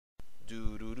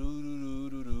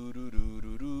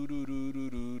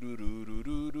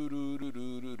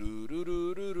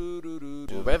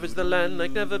ravage the land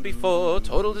like never before.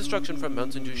 Total destruction from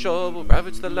mountain to shore. We'll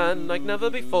ravage the land like never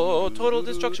before. Total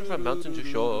destruction from mountain to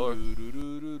shore.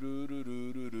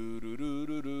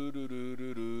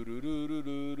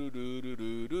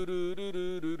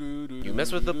 You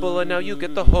mess with the bull and now you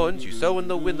get the horns. You sow in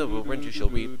the wind, the wind you shall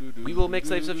reap. We will make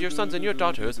slaves of your sons and your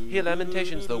daughters. Hear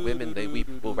lamentations, the women they weep.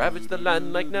 We'll ravage the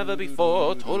land like never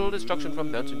before. Total destruction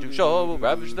from mountain to shore. We'll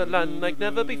ravage the land like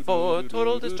never before.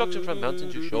 Total destruction from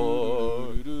mountain to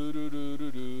shore.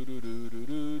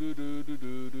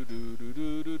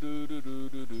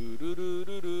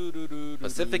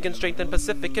 Pacific in strength and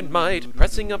Pacific in might,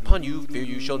 pressing upon you, fear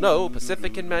you shall know.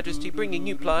 Pacific in majesty, bringing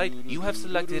you pride. You have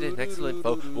selected an excellent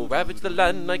foe. We'll ravage the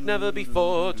land like never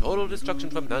before. Total destruction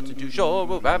from mountain to shore.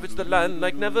 We'll ravage the land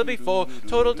like never before.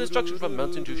 Total destruction from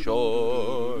mountain to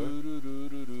shore.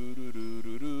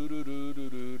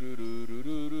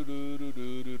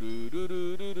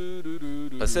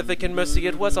 Pacific in mercy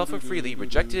it was offered freely,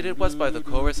 rejected it was by the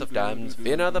chorus of damned.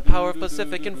 Fear now the power of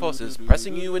Pacific in forces,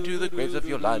 pressing you into the graves of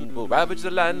your land. We'll ravage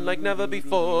the land like never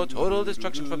before. Total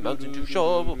destruction from mountain to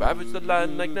shore. We'll ravage the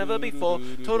land like never before.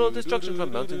 Total destruction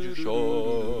from mountain to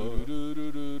shore.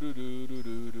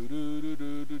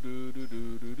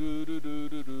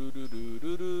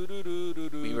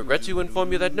 We regret to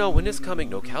inform you that no one is coming.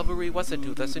 No cavalry was sent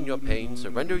to lessen your pain.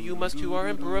 Surrender you must to our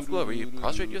Emperor of Glory.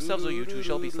 Prostrate yourselves or you too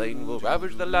shall be slain. We'll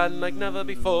ravage the land like never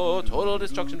before. Total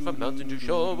destruction from mountain to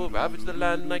shore. We'll ravage the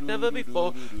land like never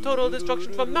before. Total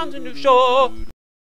destruction from mountain to shore.